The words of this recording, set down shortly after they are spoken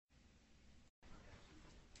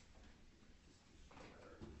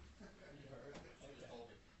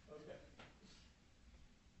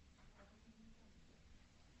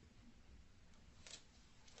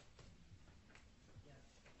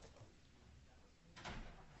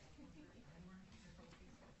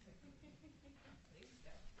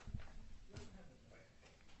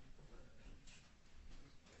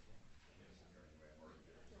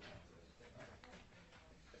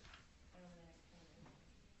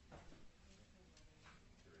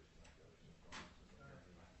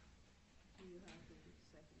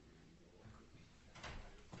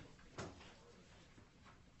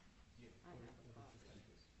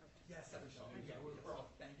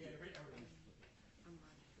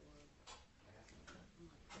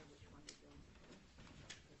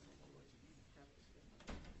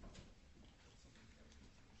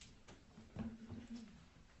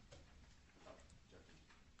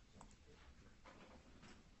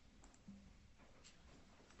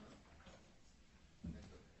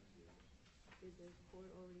the court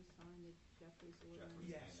already signed the Jeffries order? Jeffries.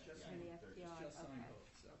 Yes, just And the signed. FTI, Just signed okay. both,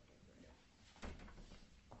 so. Okay, great.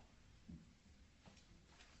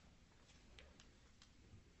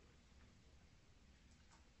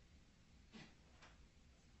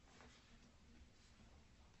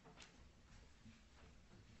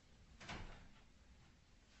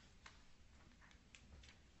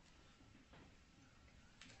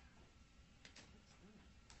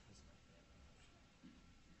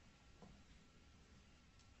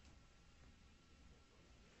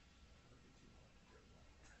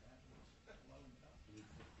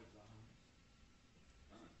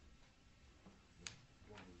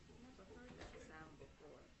 Never heard that sound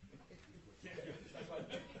before.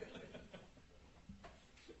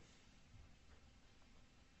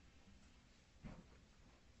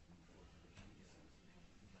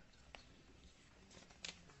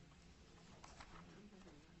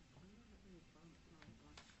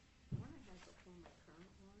 The one I had before my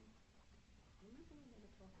current one, remember when they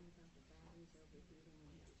were talking about the batteries overheating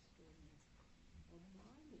when they were storing it? Well,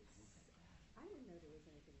 mine is, I didn't know there was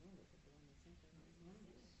anything wrong with it, the one they sent me. Mine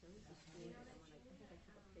is so destroyed, and when I think I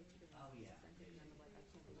took a picture and Oh, yeah. sent it, and I'm like, I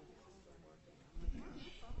can't believe this is still working. I'm like, no, no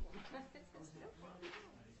problem. It's no problem.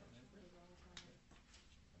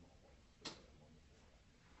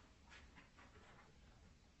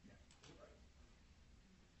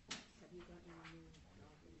 Have you gotten any new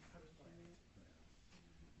authorization yet?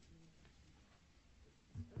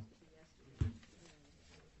 It's supposed to be yesterday.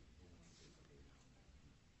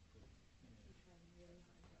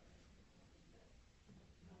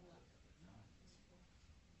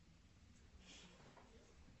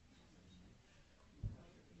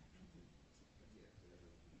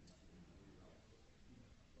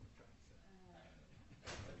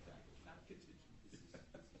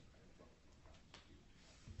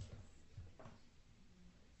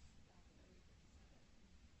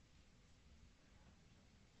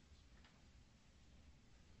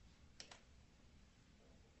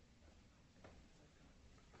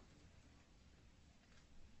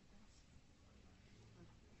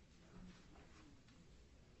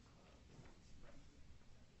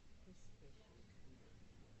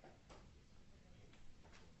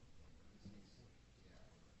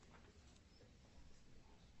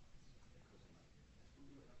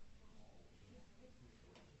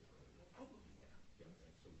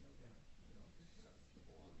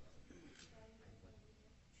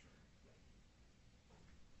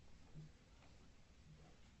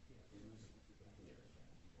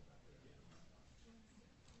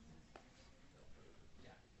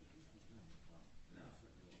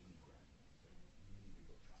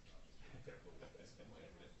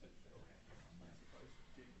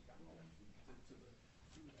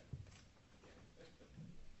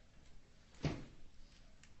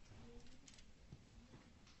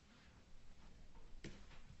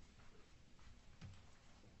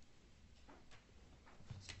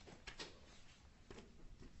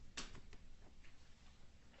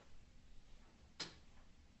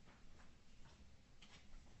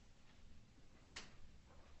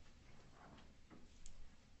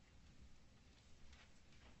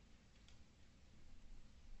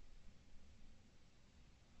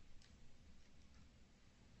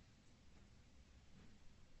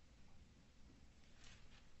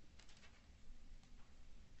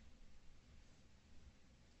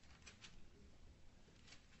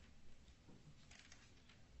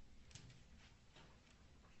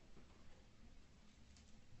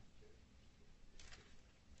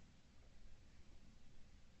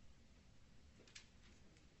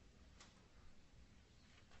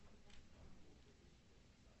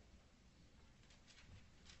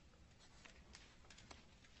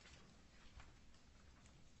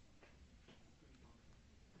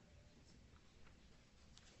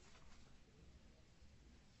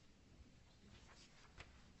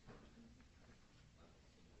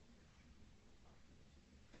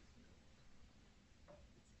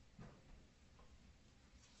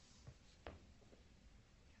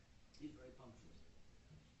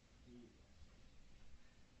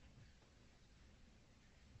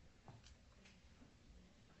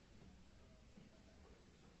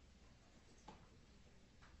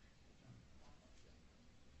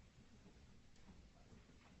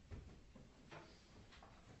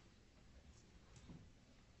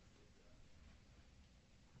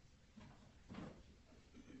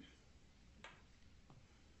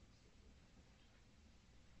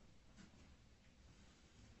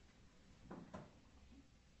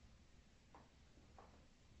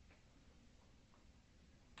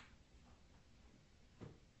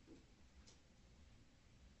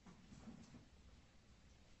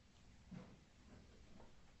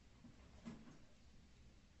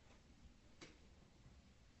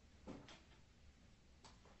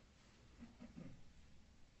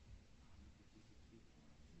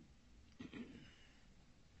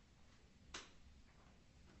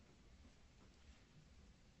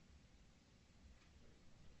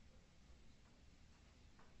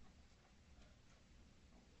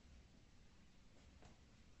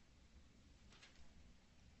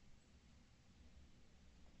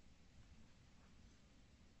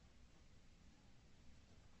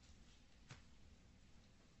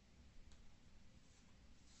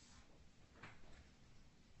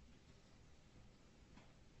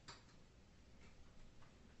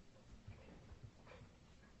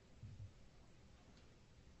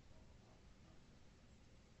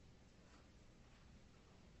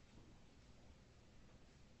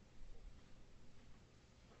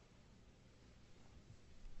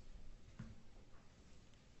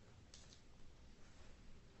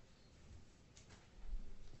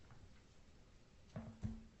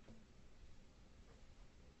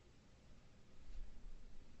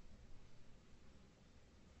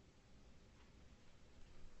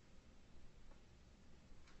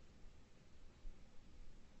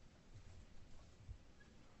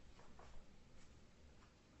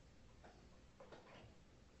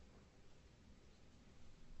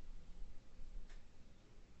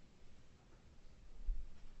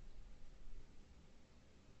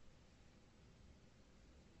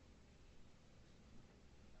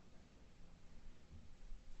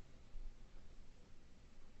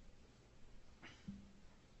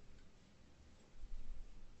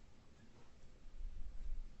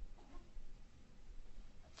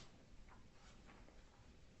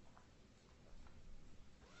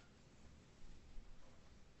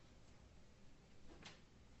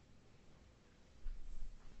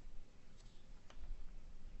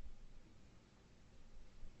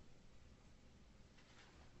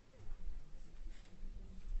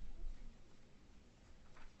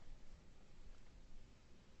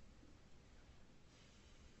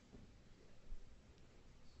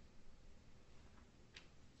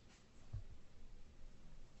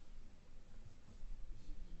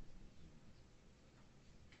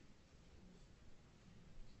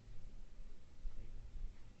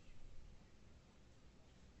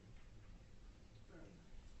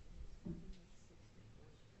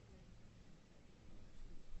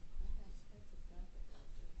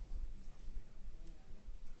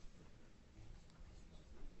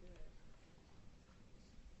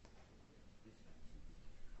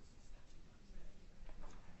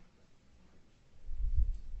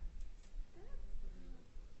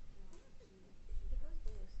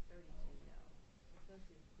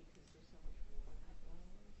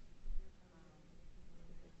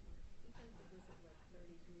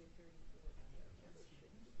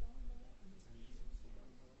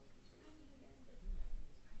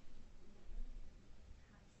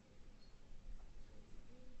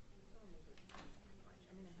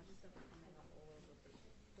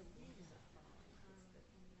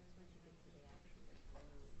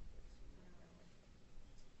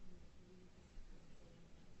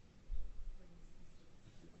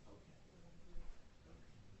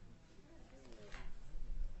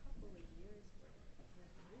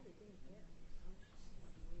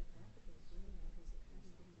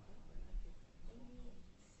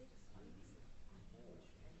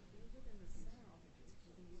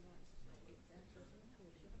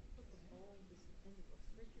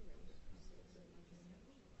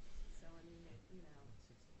 you know, and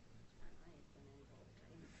I ain't been able to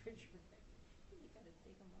in the refrigerator. You got to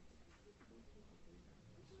dig them up. How do people do that?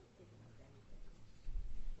 They're not digging up anything.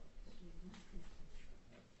 Well, putting them in the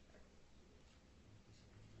refrigerator.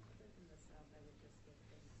 Other than the South, I would just get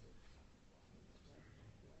basic water.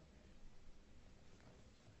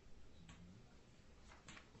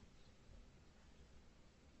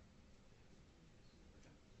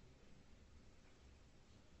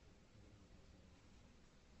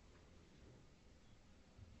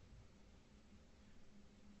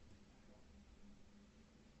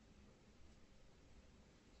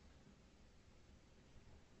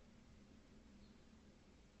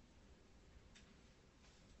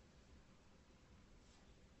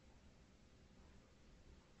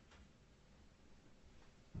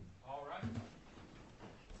 All right.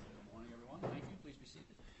 Good morning, everyone. Thank you. Please be seated.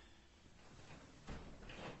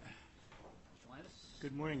 Mr. Landis.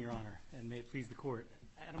 Good morning, Your Honor, and may it please the Court.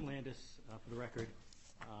 Adam Landis, for the record,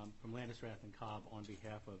 from Landis, Rath & Cobb on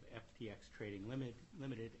behalf of FTX Trading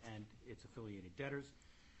Limited and its affiliated debtors.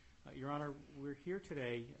 Your Honor, we're here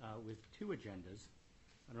today with two agendas.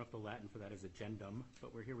 I don't know if the Latin for that is agendum,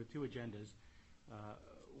 but we're here with two agendas,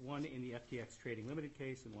 one in the FTX Trading Limited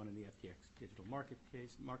case and one in the FTX Digital Markets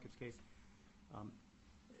case.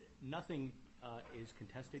 Nothing is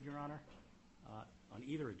contested, Your Honor, on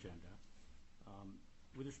either agenda.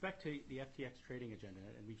 With respect to the FTX Trading agenda,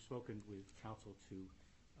 and we've spoken with counsel to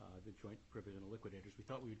the joint provisional liquidators, we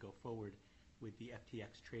thought we would go forward with the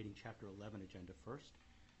FTX Trading Chapter 11 agenda first.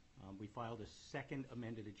 We filed a second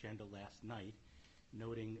amended agenda last night,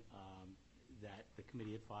 noting that the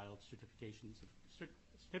committee had filed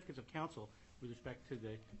certificates of counsel with respect to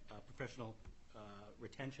the professional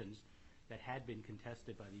retentions that had been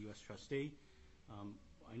contested by the U.S. trustee.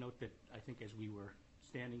 I note that I think as we were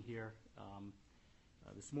standing here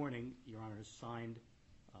this morning, Your Honor has signed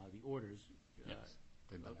the orders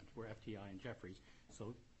for FTI and Jeffries.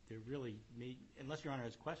 So there really may, unless Your Honor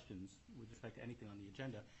has questions with respect to anything on the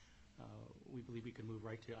agenda, we believe we can move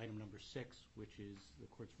right to item number 6, which is the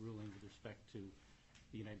Court's ruling with respect to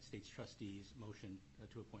the United States trustee's motion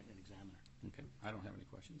to appoint an examiner. Okay. I don't have any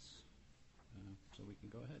questions, so we can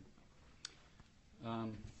go ahead.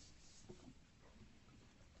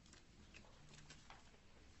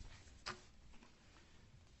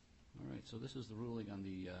 All right, so this is the ruling on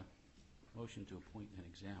the motion to appoint an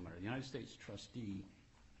examiner. The United States trustee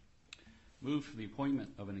moved for the appointment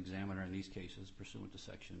of an examiner in these cases pursuant to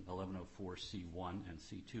Section 1104C1 and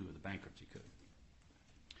C2 of the Bankruptcy Code.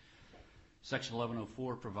 Section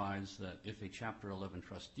 1104 provides that if a Chapter 11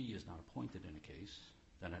 trustee is not appointed in a case,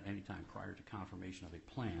 that at any time prior to confirmation of a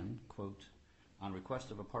plan, quote, on request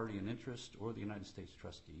of a party in interest or the United States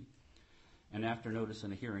trustee, and after notice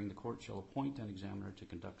in a hearing, the court shall appoint an examiner to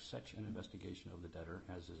conduct such an investigation of the debtor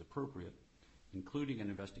as is appropriate, including an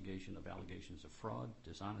investigation of allegations of fraud,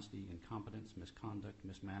 dishonesty, incompetence, misconduct,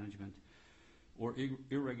 mismanagement, or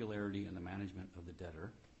irregularity in the management of the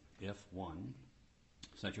debtor, if, 1,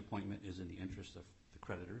 such appointment is in the interest of the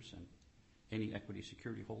creditors and any equity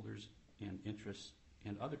security holders and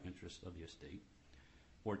other interests of the estate,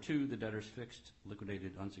 or 2, the debtor's fixed,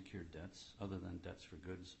 liquidated, unsecured debts, other than debts for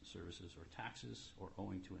goods, services, or taxes, or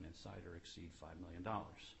owing to an insider exceed $5 million.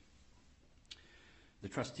 The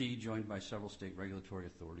trustee, joined by several state regulatory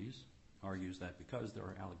authorities, argues that because there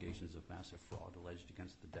are allegations of massive fraud alleged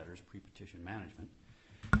against the debtor's pre-petition management,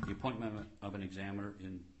 the appointment of an examiner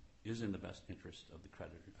is in the best interest of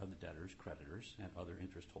the debtor's creditors and other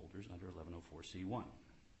interest holders under 1104C1.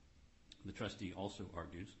 The trustee also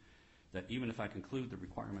argues that even if I conclude the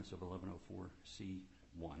requirements of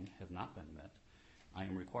 1104C1 have not been met, I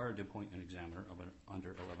am required to appoint an examiner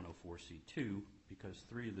under 1104C2 because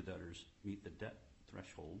 3 of the debtors meet the debt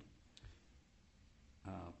threshold,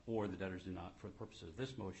 or the debtors do not, for the purposes of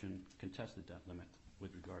this motion, contest the debt limit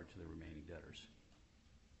with regard to the remaining debtors.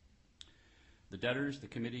 The debtors, the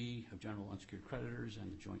Committee of General Unsecured Creditors,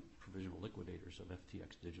 and the Joint Provisional Liquidators of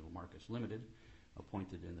FTX Digital Markets Limited,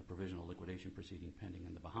 appointed in the provisional liquidation proceeding pending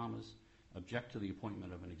in the Bahamas, object to the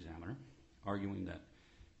appointment of an examiner, arguing that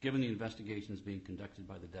given the investigations being conducted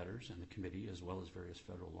by the debtors and the committee, as well as various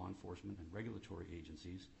federal law enforcement and regulatory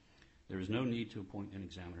agencies, there is no need to appoint an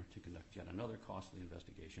examiner to conduct yet another costly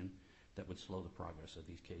investigation that would slow the progress of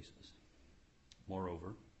these cases.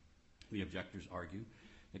 Moreover, the objectors argue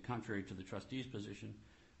that contrary to the trustee's position,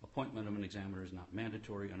 appointment of an examiner is not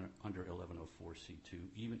mandatory under 1104C2,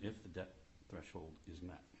 even if the debt threshold is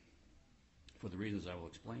met. For the reasons I will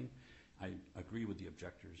explain, I agree with the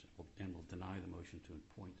objectors and will deny the motion to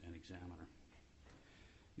appoint an examiner.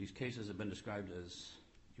 These cases have been described as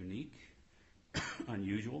unique,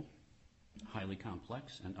 unusual, highly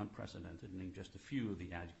complex and unprecedented, name just a few of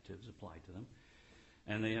the adjectives applied to them,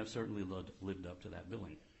 and they have certainly lived up to that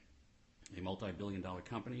billing. A multi-billion-dollar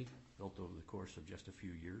company built over the course of just a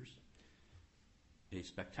few years, a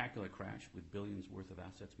spectacular crash with billions worth of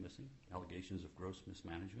assets missing, allegations of gross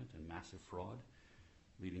mismanagement and massive fraud,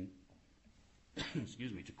 leading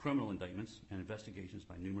to criminal indictments and investigations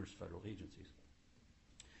by numerous federal agencies.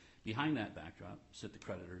 Behind that backdrop sit the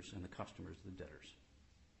creditors and the customers of the debtors.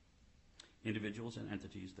 Individuals and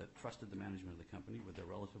entities that trusted the management of the company with their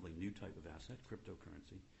relatively new type of asset,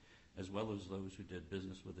 cryptocurrency, as well as those who did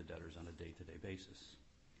business with the debtors on a day-to-day basis.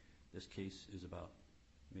 This case is about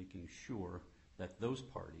making sure that those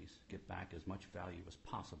parties get back as much value as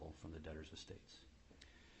possible from the debtors' estates.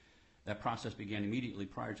 That process began immediately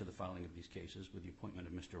prior to the filing of these cases with the appointment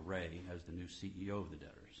of Mr. Ray as the new CEO of the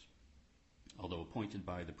debtors. Although appointed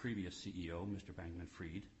by the previous CEO, Mr.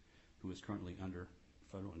 Bankman-Fried, who is currently under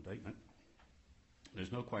federal indictment,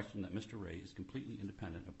 there's no question that Mr. Ray is completely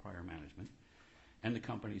independent of prior management and the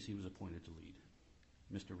companies he was appointed to lead.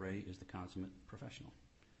 Mr. Ray is the consummate professional,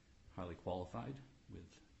 highly qualified, with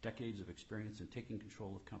decades of experience in taking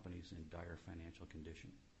control of companies in dire financial condition.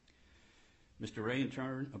 Mr. Ray, in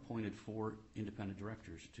turn, appointed 4 independent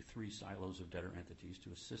directors to 3 silos of debtor entities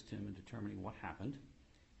to assist him in determining what happened,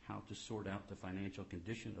 how to sort out the financial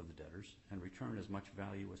condition of the debtors, and return as much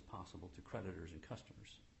value as possible to creditors and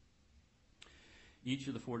customers. Each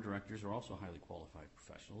of the 4 directors are also highly qualified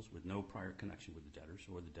professionals with no prior connection with the debtors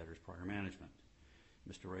or the debtors' prior management.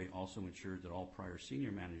 Mr. Ray also ensured that all prior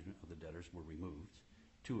senior management of the debtors were removed,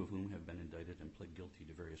 2 of whom have been indicted and pled guilty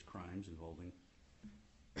to various crimes involving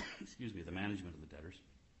the management of the debtors.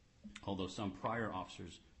 Although some prior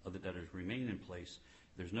officers of the debtors remain in place,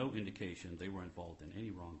 there's no indication they were involved in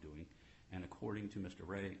any wrongdoing, and according to Mr.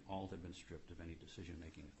 Ray, all have been stripped of any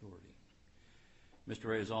decision-making authority. Mr.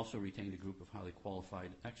 Ray has also retained a group of highly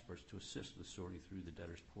qualified experts to assist with sorting through the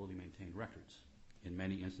debtors' poorly maintained records. In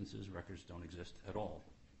many instances, records don't exist at all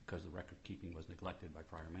because the record keeping was neglected by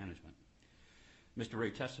prior management. Mr.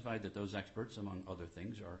 Ray testified that those experts, among other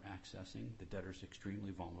things, are accessing the debtors'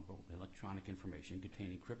 extremely vulnerable electronic information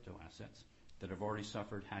containing crypto assets that have already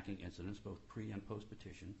suffered hacking incidents both pre- and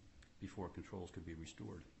post-petition before controls could be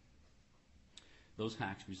restored. Those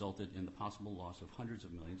hacks resulted in the possible loss of hundreds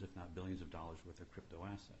of millions, if not billions of dollars worth of crypto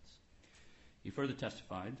assets. He further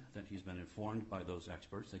testified that he's been informed by those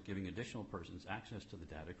experts that giving additional persons access to the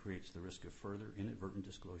data creates the risk of further inadvertent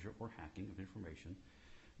disclosure or hacking of information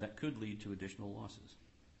that could lead to additional losses.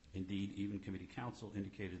 Indeed, even committee counsel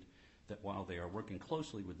indicated that while they are working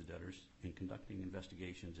closely with the debtors in conducting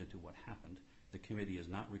investigations into what happened, the committee is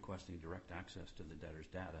not requesting direct access to the debtors'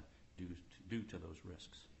 data due to those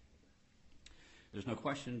risks. There's no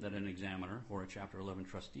question that an examiner, or a Chapter 11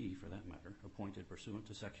 trustee for that matter, appointed pursuant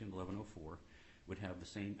to Section 1104, would have the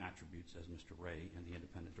same attributes as Mr. Ray and the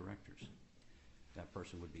independent directors. That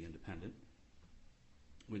person would be independent,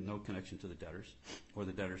 with no connection to the debtors or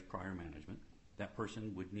the debtors' prior management. That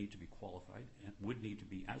person would need to be qualified, and would need to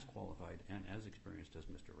be as qualified and as experienced as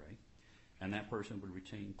Mr. Ray, and that person would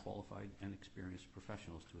retain qualified and experienced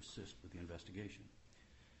professionals to assist with the investigation.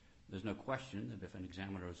 There's no question that if an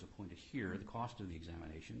examiner is appointed here, the cost of the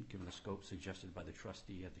examination, given the scope suggested by the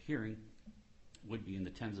trustee at the hearing, would be in the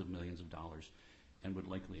tens of millions of dollars and would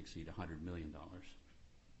likely exceed $100 million.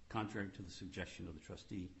 Contrary to the suggestion of the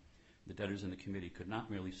trustee, the debtors in the committee could not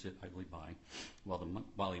merely sit idly by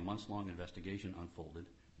while a months-long investigation unfolded,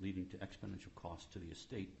 leading to exponential costs to the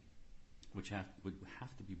estate, which would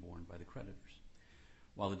have to be borne by the creditors.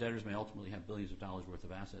 While the debtors may ultimately have billions of dollars worth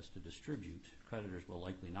of assets to distribute, creditors will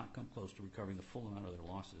likely not come close to recovering the full amount of their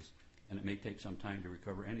losses, and it may take some time to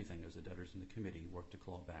recover anything as the debtors in the committee work to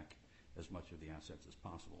claw back as much of the assets as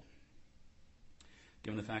possible.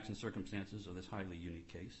 Given the facts and circumstances of this highly unique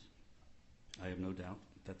case, I have no doubt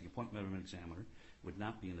that the appointment of an examiner would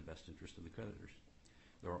not be in the best interest of the creditors.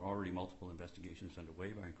 There are already multiple investigations underway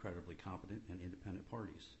by incredibly competent and independent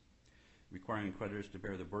parties. Requiring creditors to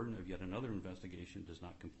bear the burden of yet another investigation does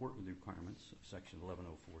not comport with the requirements of Section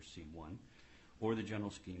 1104C1 or the general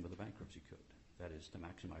scheme of the Bankruptcy Code, that is, to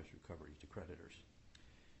maximize recovery to creditors.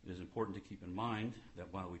 It is important to keep in mind that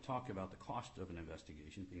while we talk about the cost of an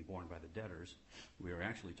investigation being borne by the debtors, we are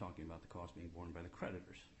actually talking about the cost being borne by the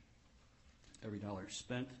creditors. Every dollar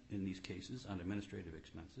spent in these cases on administrative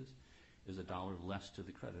expenses is a dollar less to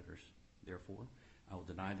the creditors. Therefore, I will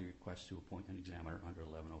deny the request to appoint an examiner under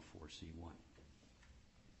 1104C1.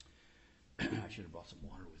 I should have brought some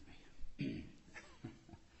water with me.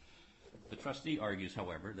 The trustee argues,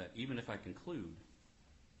 however, that even if I conclude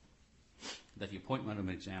that the appointment of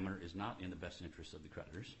an examiner is not in the best interest of the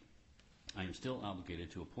creditors, I am still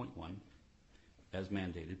obligated to appoint one as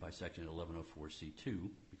mandated by Section 1104C2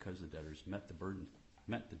 because the debtors met the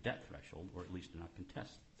debt threshold, or at least do not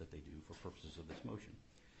contest that they do for purposes of this motion.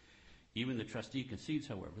 Even the trustee concedes,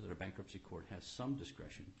 however, that a bankruptcy court has some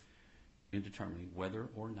discretion in determining whether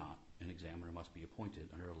or not an examiner must be appointed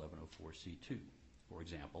under 1104C2. For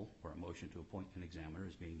example, where a motion to appoint an examiner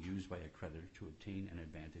is being used by a creditor to obtain an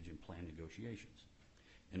advantage in plan negotiations.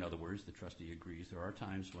 In other words, the trustee agrees there are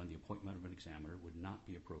times when the appointment of an examiner would not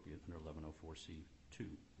be appropriate under 1104C2.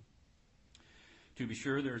 To be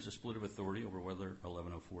sure, there is a split of authority over whether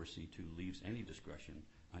 1104C2 leaves any discretion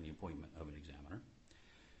on the appointment of an examiner.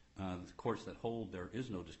 The courts that hold there is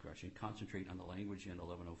no discretion concentrate on the language in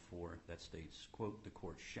 1104 that states, quote, the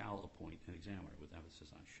court shall appoint an examiner, with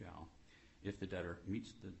emphasis on shall, if the debtor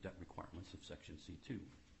meets the debt requirements of Section C2.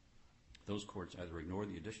 Those courts either ignore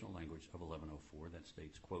the additional language of 1104 that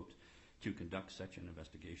states, quote, to conduct such an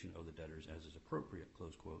investigation of the debtors as is appropriate,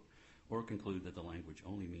 close quote, or conclude that the language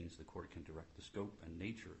only means the court can direct the scope and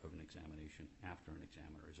nature of an examination after an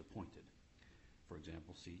examiner is appointed. For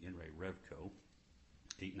example, see In Re Revco,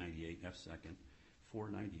 898 F. 2nd,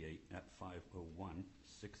 498 at 501,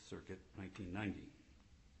 6th Circuit, 1990.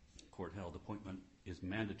 Court held appointment is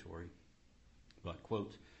mandatory, but,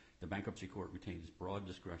 quote, the bankruptcy court retains broad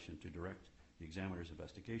discretion to direct the examiner's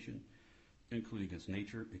investigation, including its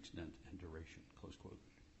nature, extent, and duration, close quote.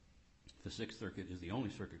 The Sixth Circuit is the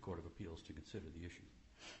only circuit court of appeals to consider the issue.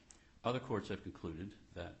 Other courts have concluded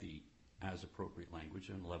that the as appropriate language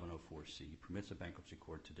in 1104C permits a bankruptcy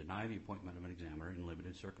court to deny the appointment of an examiner in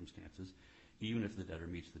limited circumstances, even if the debtor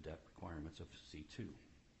meets the debt requirements of C2.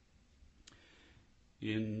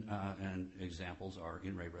 And examples are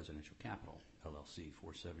In Re Residential Capital, LLC,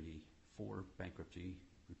 474, Bankruptcy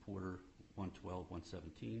Reporter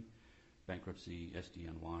 112-117, Bankruptcy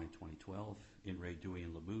SDNY 2012, In Re Dewey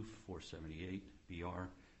and LaBouffe 478, BR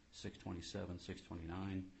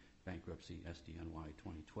 627-629, Bankruptcy SDNY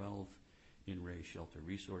 2012, In Re Shelter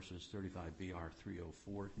Resources 35 BR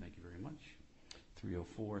 304, thank you very much,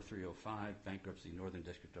 304, 305, Bankruptcy Northern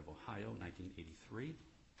District of Ohio 1983,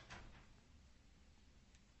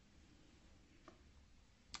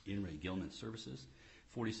 In Re Gilman Services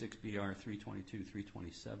 46 BR 322,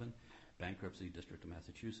 327, Bankruptcy District of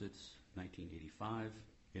Massachusetts 1985,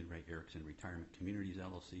 In Re Erickson Retirement Communities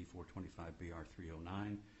LLC 425 BR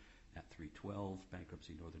 309 at 312,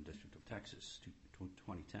 Bankruptcy Northern District of Texas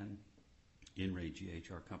 2010, In Re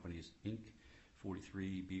GHR Companies Inc.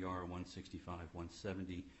 43 BR 165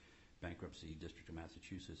 170, Bankruptcy District of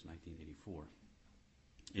Massachusetts 1984.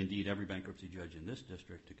 Indeed, every bankruptcy judge in this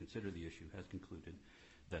district to consider the issue has concluded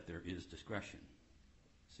that there is discretion.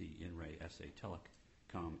 See In Re SA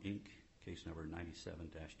Telecom Inc. Case number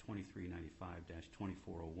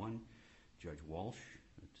 97-2395-2401, Judge Walsh,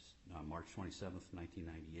 March 27th,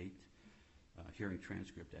 1998, hearing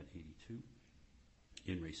transcript at 82.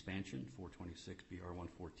 In Re Spansion, 426 BR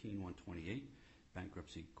 114, 128,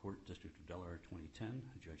 Bankruptcy Court District of Delaware 2010,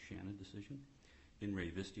 Judge Shannon decision. In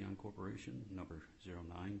Re Vistion Corporation, number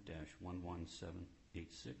 09-11786,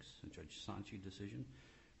 Judge Sanchi decision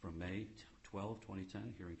from May 12,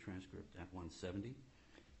 2010, hearing transcript at 170.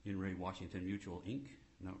 In Re Washington Mutual Inc.,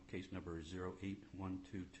 case number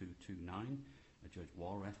 0812229, Judge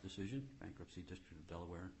Walrath decision, Bankruptcy District of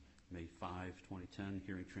Delaware, May 5, 2010,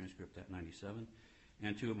 hearing transcript at 97.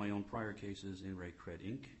 And two of my own prior cases, In Re Cred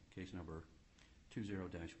Inc., case number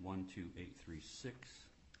 20-12836,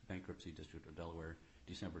 Bankruptcy District of Delaware,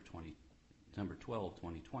 December 12,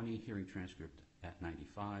 2020, hearing transcript at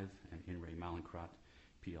 95. And In Re Malincrot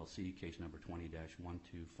PLC, case number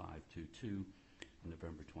 20-12522,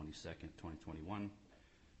 November 22nd, 2021,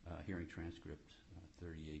 hearing transcript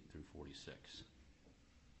 38 through 46.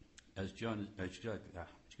 As Judge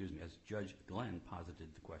Glenn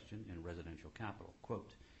posited the question in Residential Capital,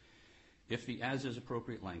 quote, if the as is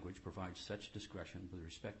appropriate language provides such discretion with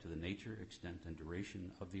respect to the nature, extent, and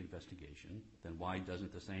duration of the investigation, then why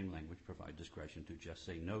doesn't the same language provide discretion to just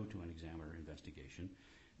say no to an examiner investigation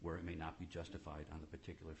where it may not be justified on the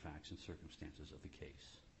particular facts and circumstances of the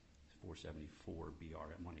case? 474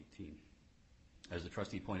 BR at 118. As the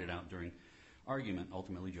trustee pointed out during argument,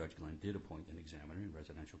 ultimately Judge Glenn did appoint an examiner in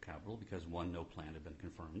Residential Capital because 1, no plan had been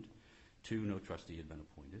confirmed, 2, no trustee had been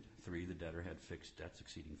appointed, 3, the debtor had fixed debts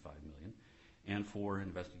exceeding $5 million, and 4, an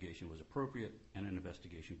investigation was appropriate and an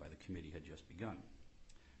investigation by the committee had just begun.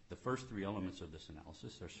 The first 3 elements of this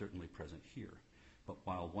analysis are certainly present here, but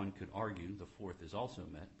while one could argue the fourth is also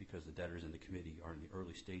met because the debtors in the committee are in the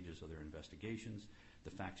early stages of their investigations,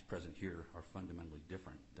 the facts present here are fundamentally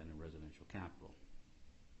different than in Residential Capital.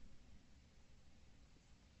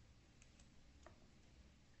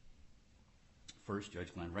 First,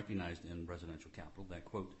 Judge Glenn recognized in residential capital that,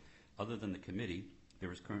 quote, other than the committee,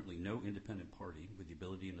 there is currently no independent party with the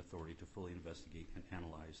ability and authority to fully investigate and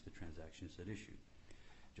analyze the transactions at issue.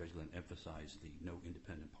 Judge Glenn emphasized the no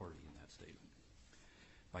independent party in that statement.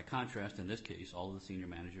 By contrast, in this case, all of the senior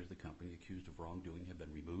managers of the company accused of wrongdoing have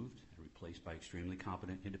been removed and replaced by extremely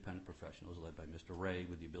competent independent professionals led by Mr. Ray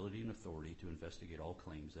with the ability and authority to investigate all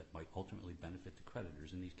claims that might ultimately benefit the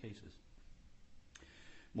creditors in these cases.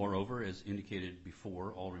 Moreover, as indicated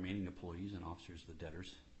before, all remaining employees and officers of the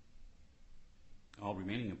debtors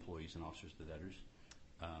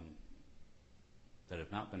that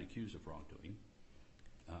have not been accused of wrongdoing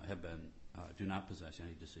do not possess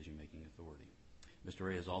any decision-making authority. Mr.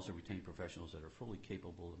 Ray has also retained professionals that are fully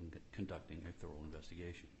capable of conducting a thorough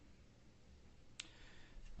investigation.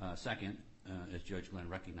 Second, as Judge Glenn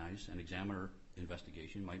recognized, an examiner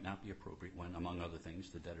investigation might not be appropriate when, among other things,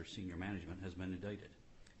 the debtor's senior management has been indicted.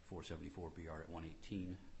 474 BR at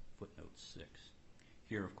 118, footnote 6.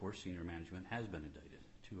 Here, of course, senior management has been indicted.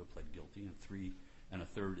 2 have pled guilty, and a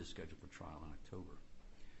third is scheduled for trial in October.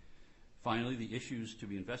 Finally, the issues to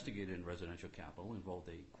be investigated in residential capital involved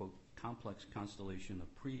a, quote, complex constellation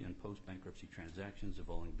of pre- and post-bankruptcy transactions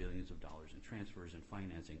involving billions of dollars in transfers and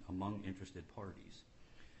financing among interested parties.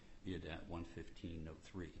 Id at 115, note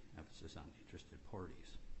 3, emphasis on interested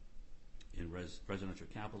parties. In residential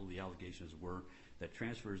capital, the allegations were that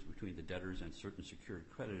transfers between the debtors and certain secured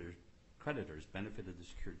creditors benefited the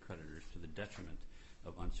secured creditors to the detriment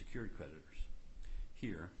of unsecured creditors.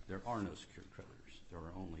 Here, there are no secured creditors. There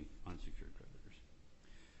are only unsecured creditors.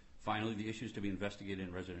 Finally, the issues to be investigated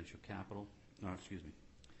in residential capital,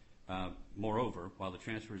 moreover, while the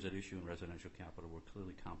transfers at issue in residential capital were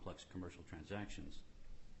clearly complex commercial transactions,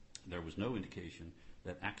 there was no indication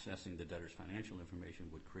that accessing the debtor's financial information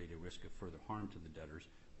would create a risk of further harm to the debtors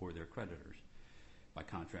or their creditors. By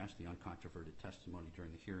contrast, the uncontroverted testimony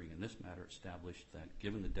during the hearing in this matter established that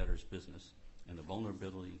given the debtor's business and the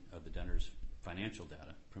vulnerability of the debtor's financial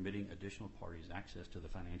data, permitting additional parties access to the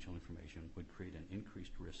financial information would create an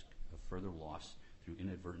increased risk of further loss through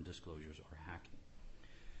inadvertent disclosures or hacking.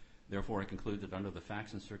 Therefore, I conclude that under the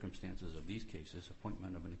facts and circumstances of these cases,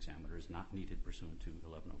 appointment of an examiner is not needed pursuant to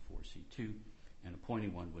 1104C2, and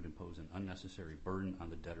appointing one would impose an unnecessary burden on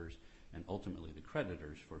the debtors and ultimately the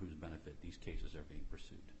creditors for whose benefit these cases are being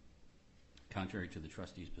pursued. Contrary to the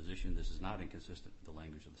trustee's position, this is not inconsistent with the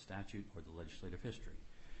language of the statute or the legislative history.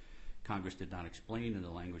 Congress did not explain in the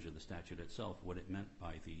language of the statute itself what it meant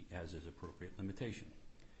by the as-is-appropriate limitation.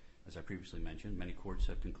 As I previously mentioned, many courts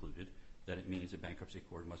have concluded that it means a bankruptcy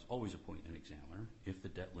court must always appoint an examiner if the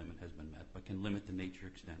debt limit has been met, but can limit the nature,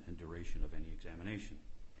 extent, and duration of any examination.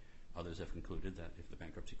 Others have concluded that if the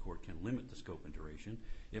bankruptcy court can limit the scope and duration,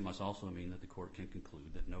 it must also mean that the court can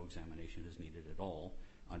conclude that no examination is needed at all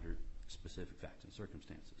under specific facts and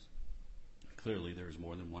circumstances. Clearly, there is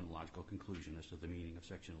more than one logical conclusion as to the meaning of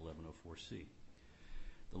Section 1104C.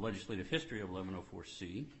 The legislative history of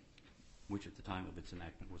 1104C, which at the time of its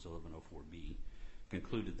enactment was 1104B,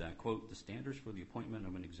 concluded that, quote, the standards for the appointment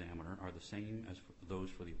of an examiner are the same as those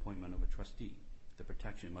for the appointment of a trustee. The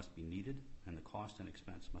protection must be needed, and the cost and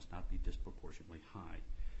expense must not be disproportionately high.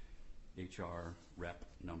 H.R. Rep.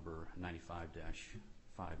 number 95-595,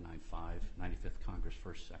 95th Congress,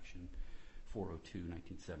 First Section, 402,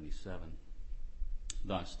 1977.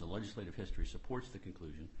 Thus, the legislative history supports the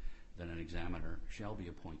conclusion that an examiner shall be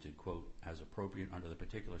appointed, quote, as appropriate under the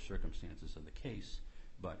particular circumstances of the case,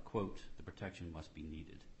 but, quote, the protection must be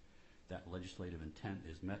needed. That legislative intent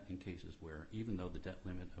is met in cases where, even though the debt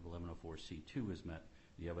limit of 1104C2 is met,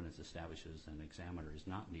 the evidence establishes an examiner is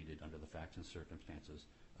not needed under the facts and circumstances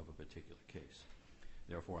of a particular case.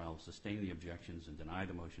 Therefore, I will sustain the objections and deny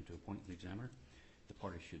the motion to appoint an examiner. The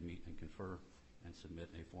parties should meet and confer and submit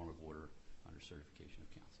a form of order under certification of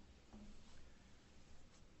counsel.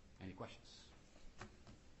 Any questions?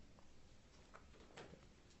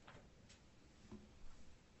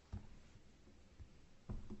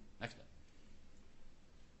 Next up.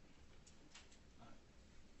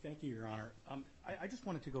 Thank you, Your Honor. I just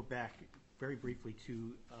wanted to go back very briefly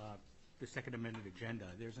to the Second Amendment agenda.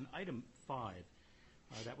 There's an item 5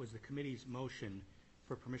 that was the committee's motion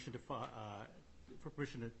for permission to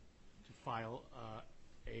file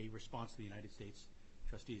a response to the United States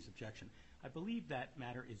trustee's objection. I believe that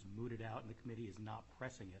matter is mooted out and the committee is not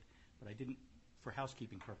pressing it, but I didn't, for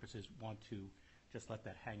housekeeping purposes, want to just let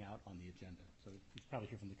that hang out on the agenda. So you probably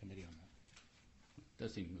hear from the committee on that.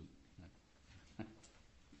 Does seem moot.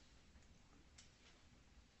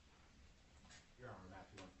 Your Honor,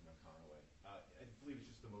 Matthew Hunt from Conaway. I believe it's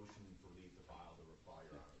just the motion for leave to file the reply,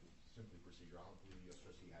 Your Honor. Simply proceed, Your Honor. I don't believe the U.S.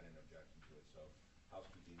 trustee had an objection to it, so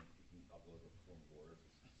housekeeping, upload the form of order if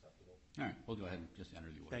it's acceptable. All right, we'll go ahead and just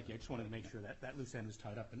enter the order. Thank you. I just wanted to make sure that that loose end is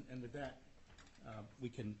tied up. And with that, we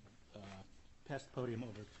can pass the podium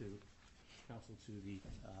over to counsel to the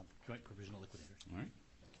joint provisional liquidators. All right.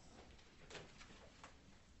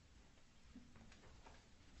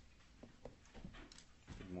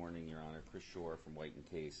 Good morning, Your Honor. Chris Shore from White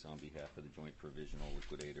 & Case on behalf of the joint provisional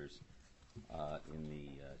liquidators in the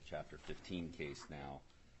Chapter 15 case now.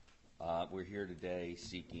 We're here today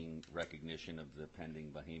seeking recognition of the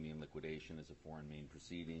pending Bahamian liquidation as a foreign main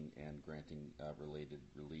proceeding and granting related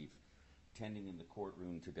relief. Attending in the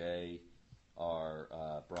courtroom today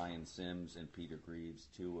are Brian Sims and Peter Greaves,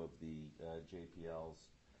 two of the JPLs.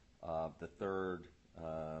 The third,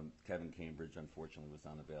 Kevin Cambridge, unfortunately was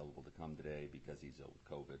unavailable to come today because he's ill with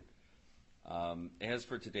COVID. As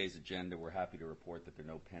for today's agenda, we're happy to report that there are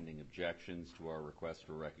no pending objections to our request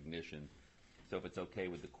for recognition. So if it's okay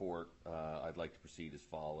with the court, I'd like to proceed as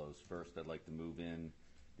follows. First, I'd like to move in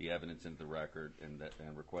the evidence into the record and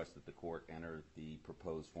request that the court enter the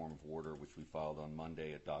proposed form of order, which we filed on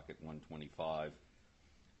Monday at docket 125.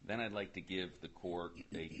 Then I'd like to give the court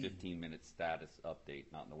a 15-minute status update,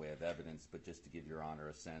 not in the way of evidence, but just to give Your Honor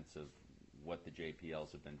a sense of what the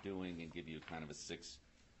JPLs have been doing and give you kind of a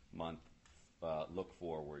 6-month look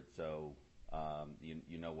forward, so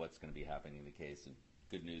you know what's going to be happening in the case. And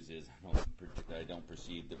good news is I don't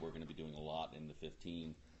perceive that we're going to be doing a lot in the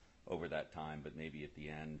 15 over that time, but maybe at the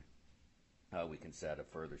end we can set a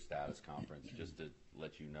further status conference just to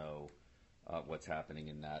let you know what's happening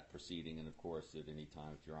in that proceeding. And of course, at any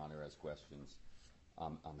time, if Your Honor has questions,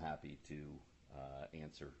 I'm happy to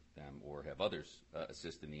answer them or have others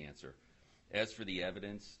assist in the answer. As for the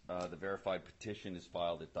evidence, the verified petition is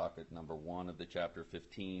filed at docket number 1 of the Chapter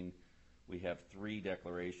 15. We have 3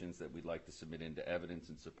 declarations that we'd like to submit into evidence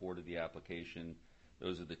in support of the application.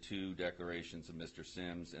 Those are the 2 declarations of Mr.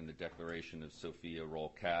 Sims and the declaration of Sophia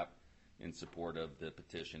Roll-Cap in support of the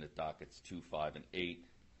petition at dockets 2, 5, and 8.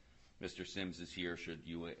 Mr. Sims is here should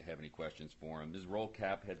you have any questions for him. Ms.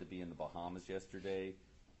 Roll-Cap had to be in the Bahamas yesterday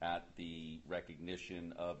at the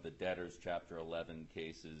recognition of the debtors' Chapter 11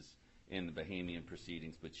 cases in the Bahamian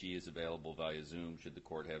proceedings, but she is available via Zoom should the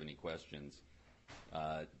court have any questions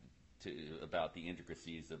about the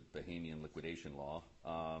intricacies of Bahamian liquidation law.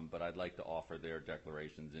 But I'd like to offer their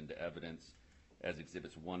declarations into evidence as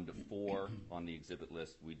Exhibits 1 to 4 on the exhibit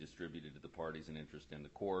list we distributed to the parties in interest in the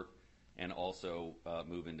court, and also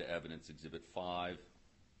move into evidence Exhibit 5,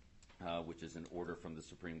 which is an order from the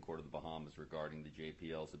Supreme Court of the Bahamas regarding the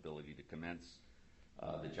JPL's ability to commence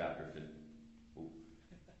the Chapter 15.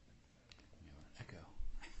 Echo.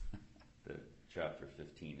 The Chapter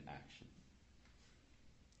 15 action.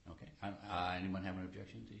 Okay. Anyone have an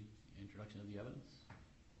objection to the introduction of the evidence?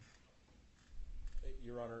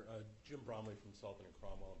 Your Honor, Jim Bromley from Sullivan and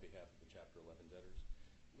Cromwell on behalf of the Chapter 11 debtors.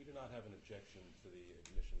 We do not have an objection to the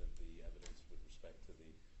admission of the evidence with respect to the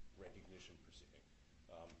recognition proceeding.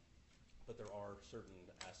 But there are certain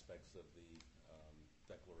aspects of the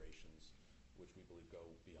declarations which we believe go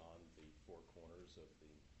beyond the 4 corners of the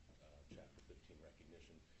Chapter 15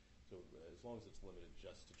 recognition. So as long as it's limited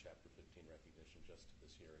just to Chapter 15 recognition, just to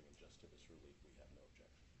this hearing and just to this relief, we have no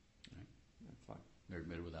objection. All right. That's fine. They're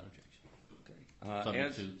admitted without objection. Okay.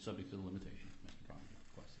 Subject to the limitation, Mr. Brown.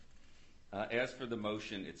 As for the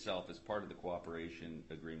motion itself, as part of the cooperation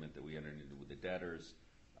agreement that we entered into with the debtors,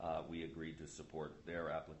 we agreed to support their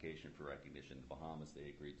application for recognition in the Bahamas. They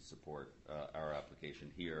agreed to support our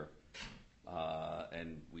application here,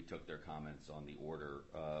 and we took their comments on the order.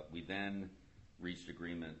 We then reached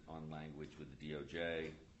agreement on language with the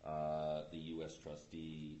DOJ, the U.S.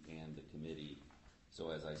 trustee, and the committee. So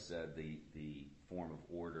as I said, the form of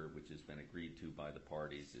order which has been agreed to by the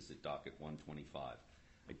parties is at docket 125.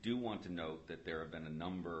 I do want to note that there have been a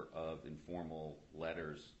number of informal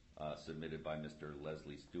letters submitted by Mr.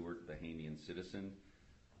 Leslie Stewart, Bahamian citizen.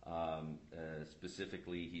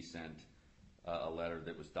 Specifically, he sent a letter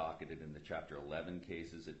that was docketed in the Chapter 11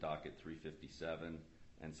 cases at docket 357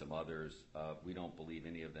 and some others. We don't believe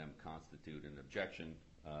any of them constitute an objection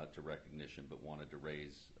to recognition, but wanted to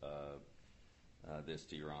raise this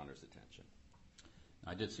to Your Honor's attention.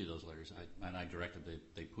 I did see those letters, and I directed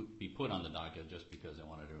that they be put on the docket just because I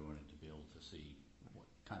wanted everyone to be able to see what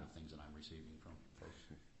kind of things that I'm receiving from folks.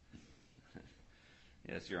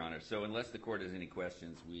 Yes, Your Honor. So unless the court has any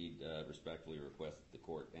questions, we respectfully request that the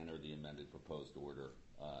court enter the amended proposed order,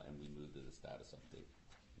 and we move to the status update.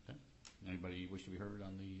 Okay. Anybody wish to be heard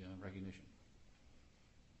on the recognition?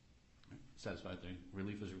 Satisfied the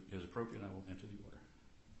relief is appropriate, I will enter the order.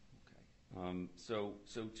 So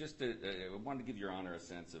just I wanted to give Your Honor a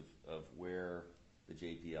sense of where the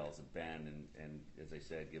JPLs have been, and as I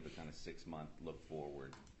said, give a kind of 6-month look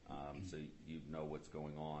forward, so you know what's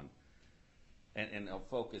going on. And I'll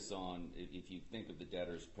focus on, if you think of the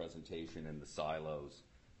debtor's presentation in the silos,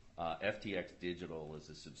 FTX Digital is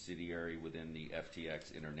a subsidiary within the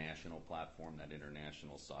FTX International platform, that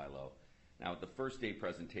international silo. Now, the first day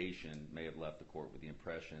presentation may have left the court with the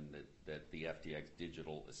impression that the FTX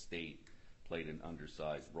Digital estate played an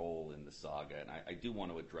undersized role in the saga, and I do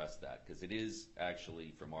want to address that because it is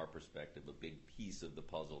actually, from our perspective, a big piece of the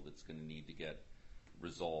puzzle that's going to need to get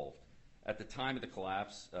resolved. At the time of the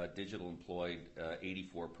collapse, Digital employed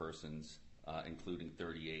 84 persons, including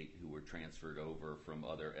 38 who were transferred over from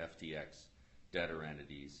other FTX debtor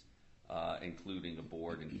entities, including a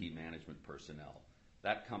board and key management personnel.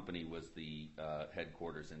 That company was the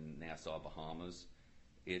headquarters in Nassau, Bahamas.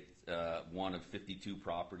 It's one of 52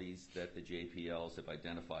 properties that the JPLs have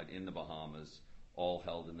identified in the Bahamas, all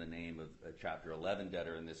held in the name of a Chapter 11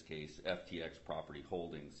 debtor, in this case, FTX Property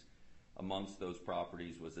Holdings. Amongst those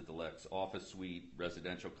properties was a deluxe office suite,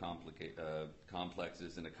 residential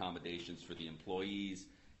complexes and accommodations for the employees,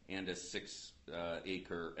 and a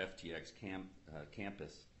 6-acre FTX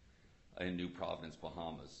campus in New Providence,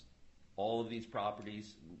 Bahamas. All of these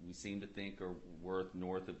properties, we seem to think, are worth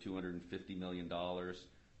north of $250 million.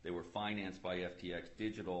 They were financed by FTX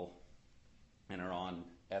Digital and are on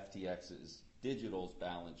FTX's Digital's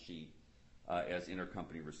balance sheet as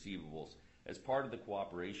intercompany receivables. As part of the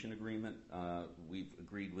cooperation agreement, we've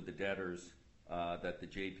agreed with the debtors that the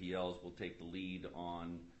JPLs will take the lead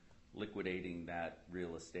on liquidating that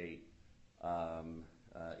real estate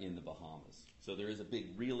in the Bahamas. So there is a big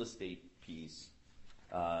real estate piece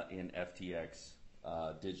in FTX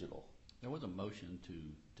Digital. There was a motion to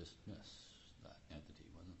dismiss that entity,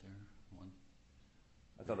 wasn't there? One?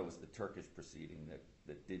 I thought it was the Turkish proceeding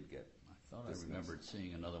that did get I thought dismissed. I remembered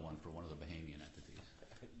seeing another one for one of the Bahamian entities.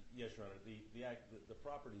 Yes, Your Honor. The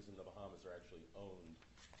properties in the Bahamas are actually owned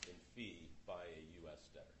in fee by a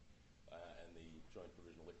U.S. debtor, and the joint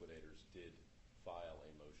provisional liquidators did file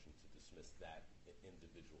a motion to dismiss that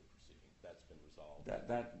individual proceeding. That's been resolved.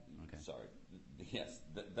 Okay. Sorry. Yes,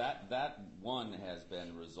 that one has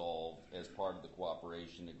been resolved as part of the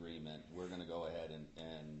cooperation agreement. We're going to go ahead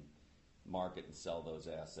and market and sell those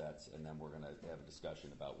assets, and then we're going to have a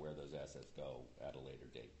discussion about where those assets go at a later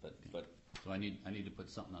date. But So I need to put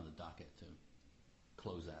something on the docket to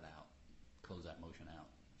close that motion out.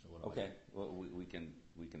 So what do I okay, do? well, we can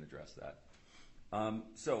address that.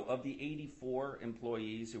 So of the 84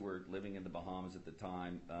 employees who were living in the Bahamas at the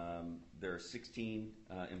time, there are 16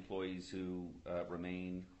 employees who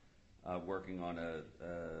remain working on a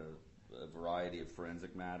variety of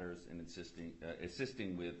forensic matters and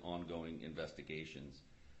assisting with ongoing investigations.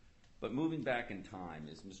 But moving back in time,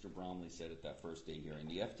 as Mr. Bromley said at that first day hearing,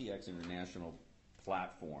 the FTX International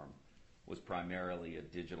platform was primarily a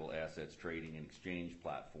digital assets trading and exchange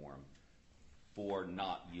platform for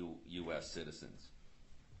not U.S. citizens.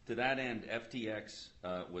 To that end, FTX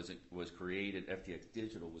was created. FTX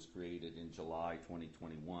Digital was created in July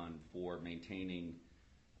 2021 for maintaining,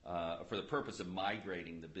 for the purpose of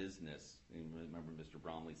migrating the business. And remember, Mr.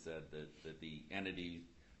 Bromley said that the entity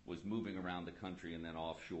was moving around the country and then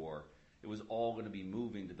offshore. It was all going to be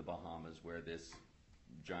moving to the Bahamas, where this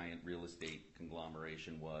giant real estate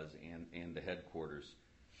conglomeration was, and the headquarters.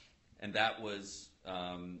 And that was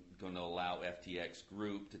going to allow FTX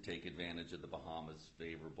Group to take advantage of the Bahamas'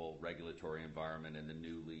 favorable regulatory environment and the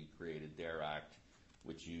newly created DARE Act,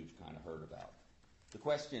 which you've kind of heard about. The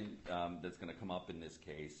question that's going to come up in this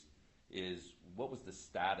case is, what was the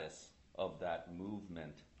status of that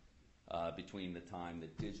movement between the time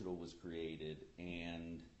that Digital was created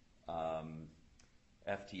and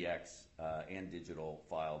FTX and Digital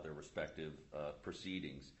filed their respective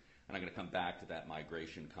proceedings? And I'm going to come back to that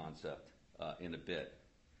migration concept in a bit.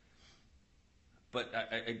 But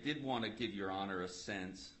I did want to give Your Honor a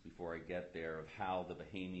sense, before I get there, of how the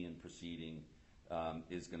Bahamian proceeding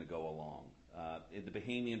is going to go along. The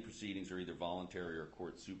Bahamian proceedings are either voluntary or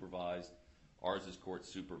court supervised. Ours is court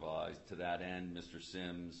supervised. To that end, Mr.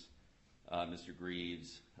 Sims, Mr.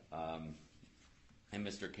 Greaves, and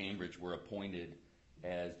Mr. Cambridge were appointed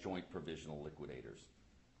as joint provisional liquidators.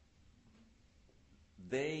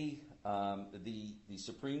 The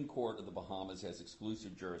Supreme Court of the Bahamas has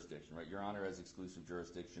exclusive jurisdiction, right? Your Honor has exclusive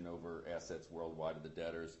jurisdiction over assets worldwide of the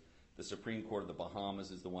debtors. The Supreme Court of the Bahamas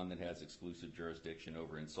is the one that has exclusive jurisdiction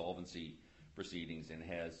over insolvency proceedings and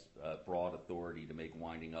has broad authority to make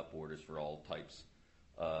winding up orders for all types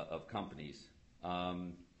of companies.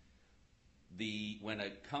 When a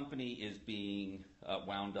company is being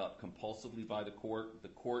wound up compulsively by the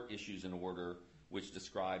court issues an order which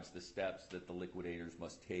describes the steps that the liquidators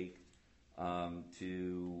must take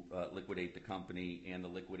to liquidate the company, and the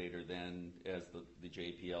liquidator then, as the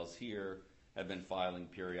JPLs here, have been filing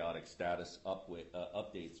periodic status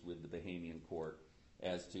updates with the Bahamian court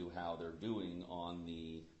as to how they're doing on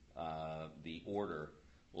the order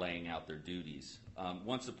laying out their duties.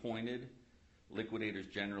 Once appointed, liquidators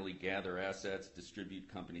generally gather assets,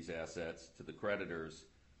 distribute companies' assets to the creditors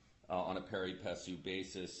on a pari passu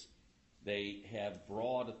basis. They have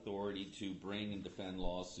broad authority to bring and defend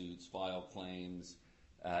lawsuits, file claims,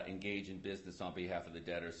 engage in business on behalf of the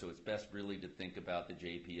debtors. So it's best really to think about the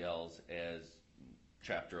JPLs as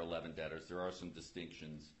Chapter 11 debtors. There are some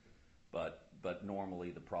distinctions, but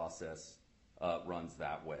normally the process runs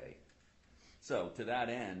that way. So to that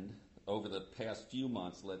end, over the past few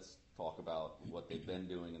months, let's talk about what they've been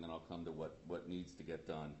doing, and then I'll come to what needs to get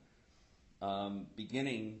done.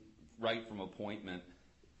 Beginning right from appointment,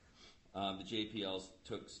 the JPLs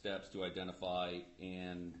took steps to identify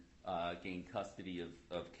and gain custody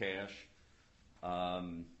of cash.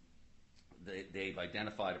 They've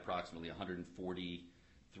identified approximately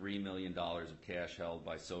 $143 million of cash held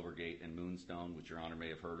by Silvergate and Moonstone, which Your Honor may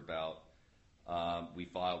have heard about. We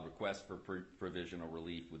filed requests for provisional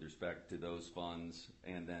relief with respect to those funds,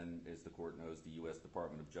 and then, as the court knows, the U.S.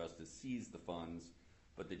 Department of Justice seized the funds,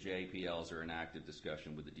 but the JPLs are in active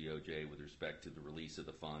discussion with the DOJ with respect to the release of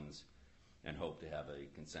the funds and hope to have a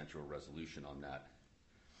consensual resolution on that.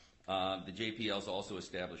 The JPLs also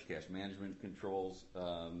established cash management controls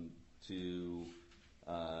to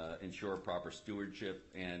ensure proper stewardship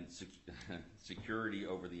and security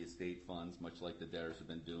over the estate funds, much like the debtors have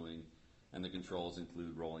been doing. And the controls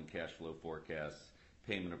include rolling cash flow forecasts,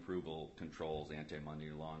 payment approval controls, anti-money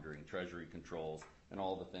laundering, treasury controls, and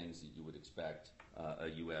all the things that you would expect a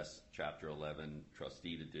U.S. Chapter 11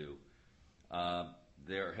 trustee to do.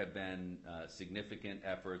 There have been significant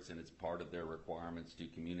efforts, and it's part of their requirements to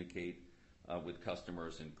communicate with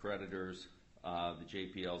customers and creditors. The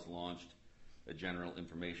JPLs launched a general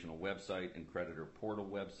informational website and creditor portal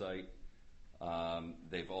website.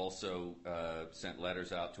 They've also sent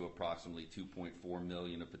letters out to approximately 2.4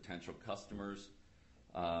 million of potential customers,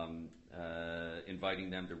 inviting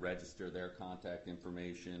them to register their contact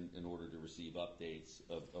information in order to receive updates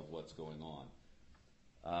of what's going on.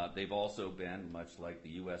 They've also been, much like the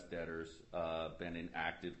U.S. debtors, been in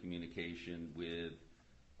active communication with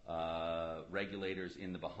regulators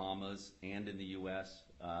in the Bahamas and in the U.S.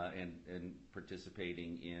 And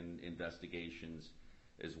participating in investigations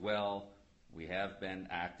as well. We have been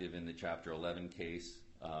active in the Chapter 11 case.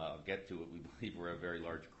 I'll get to it. We believe we're a very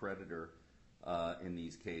large creditor in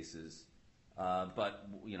these cases. But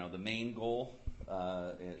the main goal,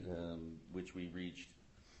 which we reached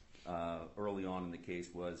early on in the case,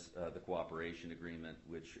 was the cooperation agreement,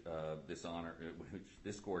 which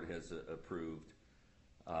this court has approved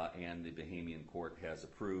and the Bahamian court has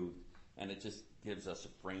approved, and it just gives us a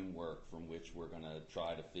framework from which we're going to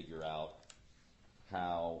try to figure out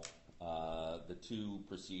how the two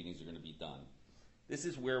proceedings are going to be done. This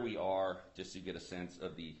is where we are, just to get a sense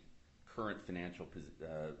of the current financial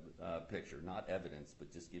picture, not evidence,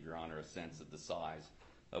 but just give Your Honor a sense of the size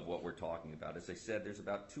of what we're talking about. As I said, there's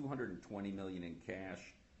about $220 million in cash,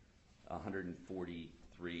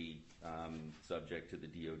 143 subject to the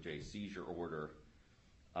DOJ seizure order.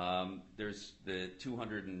 There's the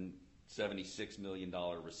 $276 million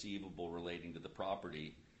receivable relating to the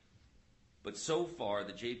property. But so far,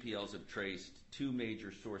 the JPLs have traced two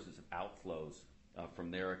major sources of outflows from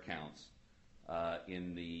their accounts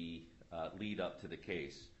in the lead up to the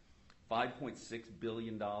case. $5.6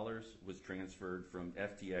 billion was transferred from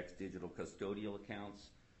FTX digital custodial accounts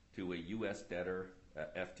to a U.S. debtor,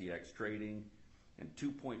 FTX Trading, and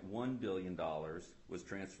 $2.1 billion was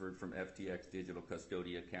transferred from FTX digital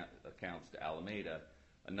custodial accounts to Alameda,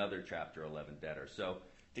 another Chapter 11 debtor. So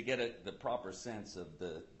to get the proper sense of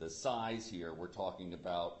the size here, we're talking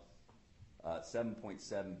about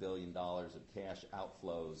 $7.7 billion of cash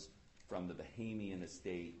outflows from the Bahamian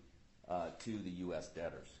estate to the U.S.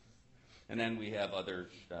 debtors. And then we have other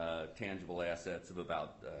tangible assets of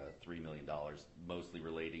about $3 million, mostly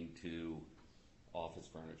relating to office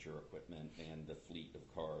furniture, equipment, and the fleet of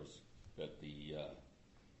cars that the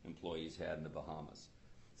employees had in the Bahamas.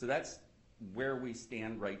 So that's where we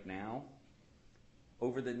stand right now.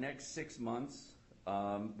 Over the next 6 months,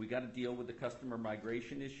 we got to deal with the customer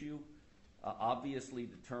migration issue, obviously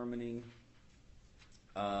determining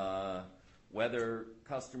whether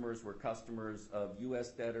customers were customers of U.S.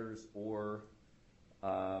 debtors or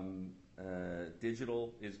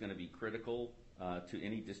digital is going to be critical to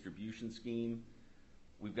any distribution scheme.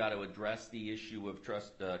 We've got to address the issue of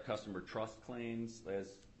customer trust claims, as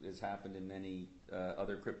has happened in many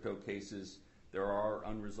other crypto cases. There are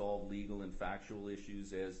unresolved legal and factual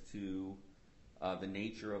issues as to the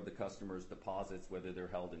nature of the customer's deposits, whether they're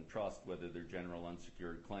held in trust, whether they're general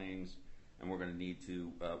unsecured claims, and we're going to need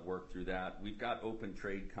to work through that. We've got open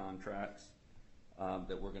trade contracts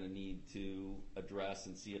that we're going to need to address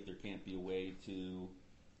and see if there can't be a way to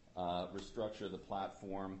restructure the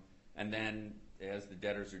platform. And then, as the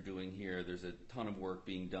debtors are doing here, there's a ton of work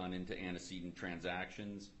being done into antecedent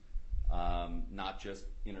transactions, not just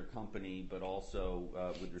intercompany, but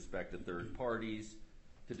also with respect to third parties,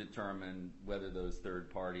 to determine whether those third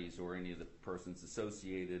parties or any of the persons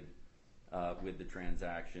associated with the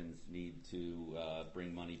transactions need to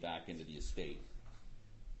bring money back into the estate.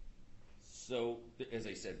 So, as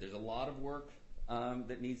I said, there's a lot of work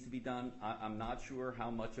that needs to be done. I'm not sure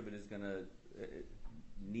how much of it is going to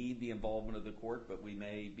need the involvement of the court, but we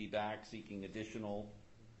may be back seeking additional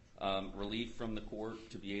relief from the court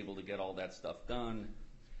to be able to get all that stuff done.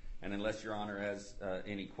 And unless Your Honor has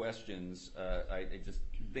any questions, I just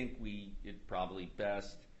think it's probably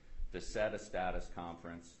best to set a status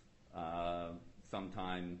conference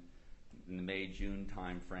sometime in the May-June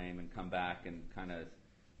time frame and come back and kind of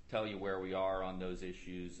tell you where we are on those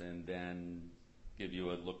issues, and then give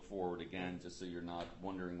you a look forward again, just so you're not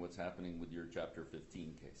wondering what's happening with your Chapter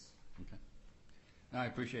 15 case. Okay. No, I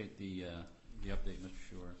appreciate the update, Mr.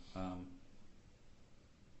 Shore.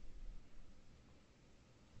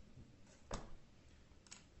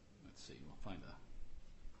 Let's see. We'll find a.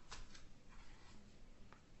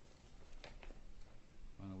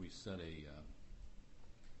 Why don't we set a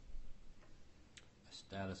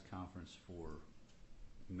status conference for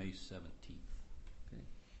May 17th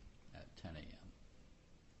at 10 a.m.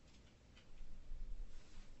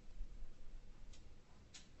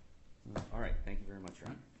 All right. Thank you very much, Your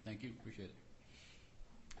Honor. Thank you. Appreciate it.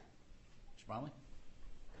 Mr. Bromley?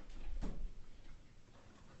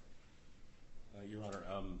 Your Honor,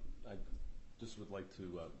 I just would like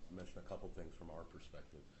to mention a couple things from our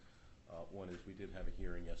perspective. One is we did have a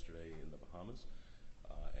hearing yesterday in the Bahamas,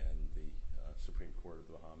 and the Supreme Court of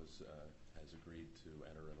the Bahamas has agreed to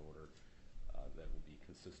enter an order that will be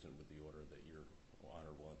consistent with the order that Your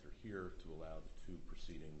Honor will enter here to allow the two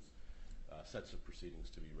proceedings, sets of proceedings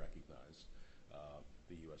to be recognized.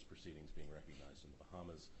 The U.S. proceedings being recognized in the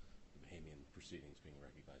Bahamas, the Bahamian proceedings being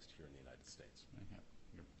recognized here in the United States. Okay.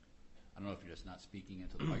 I don't know if you're just not speaking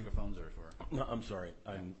into the microphones or if we're... No, I'm sorry.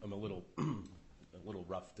 I'm a little a little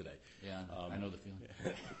rough today. Yeah, I know the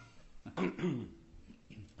feeling.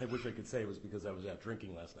 I wish I could say it was because I was out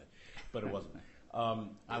drinking last night, but it wasn't.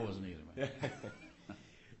 I wasn't either.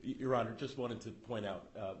 Your Honor, just wanted to point out,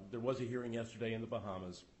 there was a hearing yesterday in the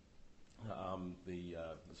Bahamas. The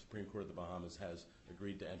Supreme Court of the Bahamas has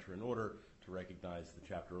agreed to enter an order to recognize the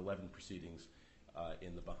Chapter 11 proceedings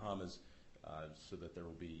in the Bahamas, so that there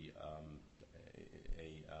will be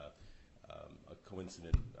a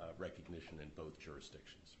coincident recognition in both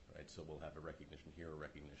jurisdictions. Right, so we'll have a recognition here, a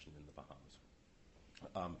recognition in the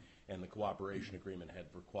Bahamas. And the cooperation agreement had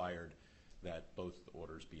required that both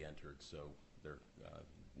orders be entered, so they're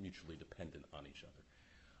mutually dependent on each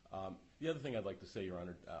other. The other thing I'd like to say, Your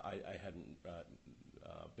Honor, I hadn't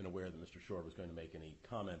been aware that Mr. Shore was going to make any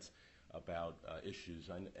comments about issues,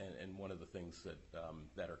 and one of the things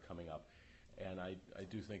that are coming up. And I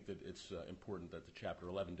do think that it's important that the Chapter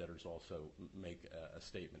 11 debtors also make a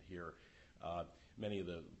statement here. Many of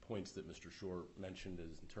the points that Mr. Shore mentioned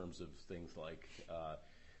is in terms of things like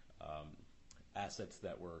assets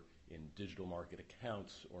that were in digital market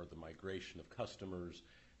accounts, or the migration of customers,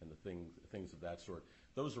 and the things of that sort.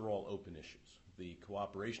 Those are all open issues. The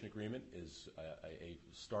cooperation agreement is a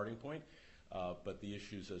starting point, but the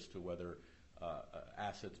issues as to whether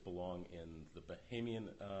assets belong in the Bahamian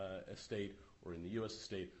estate or in the U.S.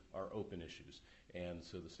 estate are open issues. And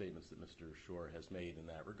so the statements that Mr. Shore has made in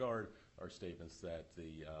that regard are statements that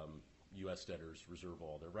the U.S. debtors reserve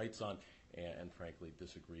all their rights on, and frankly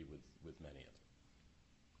disagree with many of them.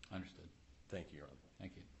 Understood. Thank you, Your Honor.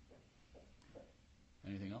 Thank you.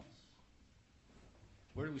 Anything else?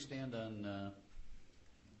 Where do we stand on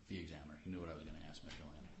the examiner? You knew what I was going to ask, Mr.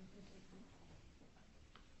 Land.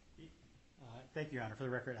 Thank you, Your Honor. For the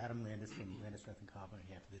record, Adam Landis from Landis, Smith & Cobb on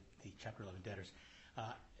behalf of the Chapter 11 debtors.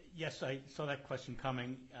 Yes, I saw that question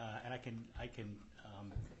coming, and I can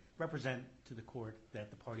represent to the court that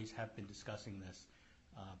the parties have been discussing this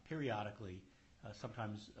periodically,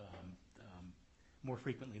 sometimes more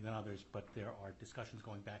frequently than others, but there are discussions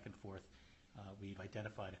going back and forth. We've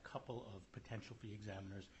identified a couple of potential fee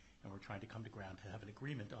examiners, and we're trying to come to ground to have an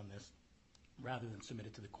agreement on this rather than submit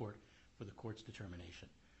it to the court for the court's determination.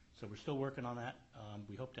 So we're still working on that.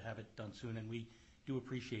 We hope to have it done soon, and we do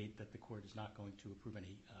appreciate that the court is not going to approve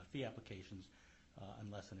any fee applications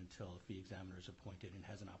unless and until a fee examiner is appointed and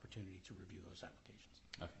has an opportunity to review those applications.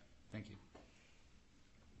 Okay, thank you.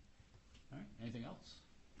 All right, anything else?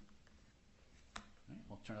 All right,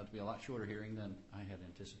 well, it turned out to be a lot shorter hearing than I had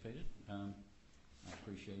anticipated. I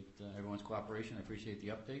appreciate everyone's cooperation. I appreciate the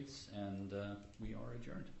updates, and we are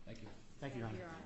adjourned. Thank you. Thank you, Your Honor.